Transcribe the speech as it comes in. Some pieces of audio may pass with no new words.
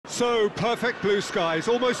So, perfect blue skies,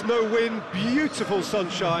 almost no wind, beautiful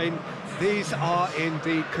sunshine. These are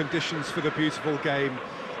indeed conditions for the beautiful game.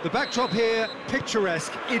 The backdrop here,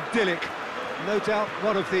 picturesque, idyllic. No doubt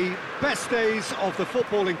one of the best days of the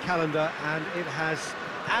footballing calendar, and it has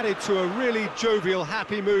added to a really jovial,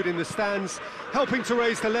 happy mood in the stands, helping to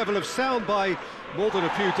raise the level of sound by more than a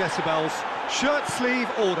few decibels. Shirt sleeve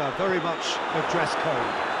order, very much a dress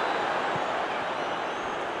code.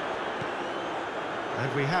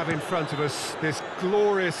 And we have in front of us this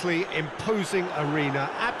gloriously imposing arena,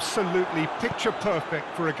 absolutely picture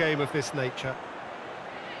perfect for a game of this nature.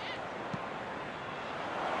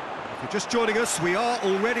 If you're just joining us, we are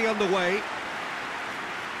already underway.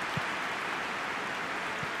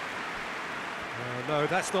 No,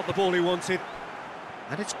 that's not the ball he wanted.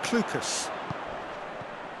 And it's Klukas.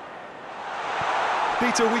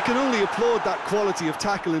 Peter, we can only applaud that quality of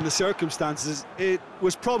tackle in the circumstances. It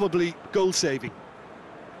was probably goal-saving.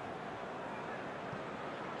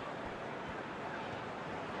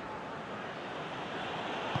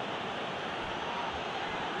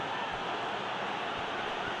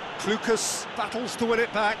 Klukas battles to win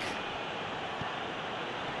it back.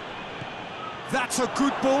 That's a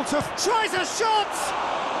good ball to... tries a shot!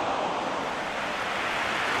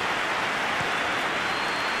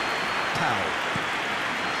 Powell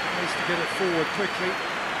tries to get it forward quickly.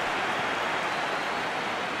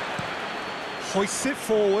 Hoists it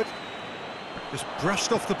forward. Just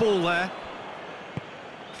brushed off the ball there.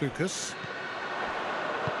 Klukas.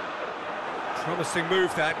 Promising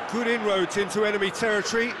move that, good inroads into enemy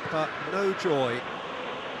territory, but no joy.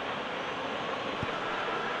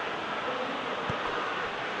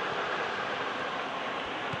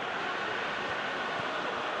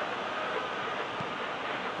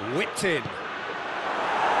 Whipped in.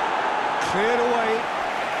 Cleared away.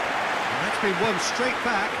 And that's been won straight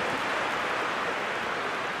back.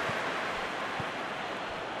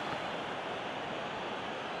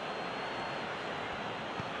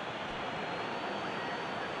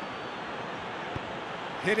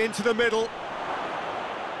 Hit into the middle.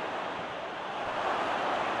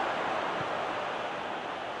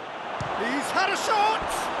 He's had a shot!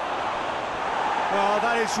 Well,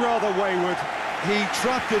 that is rather wayward. He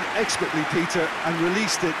trapped it expertly, Peter, and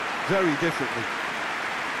released it very differently.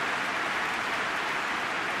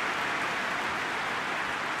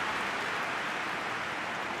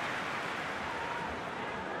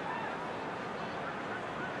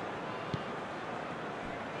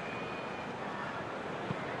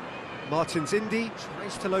 Martins Indy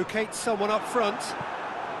tries to locate someone up front.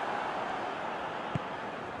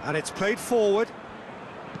 And it's played forward.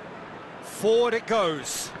 Forward it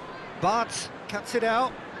goes. But cuts it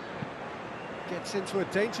out. Gets into a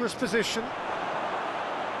dangerous position.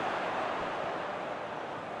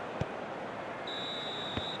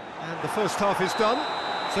 And the first half is done.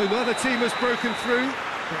 So neither team has broken through,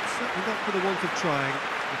 but certainly not for the want of trying.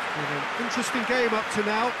 It's been an interesting game up to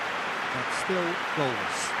now, but still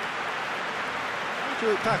goalless. We'll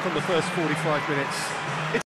do it back on the first 45 minutes.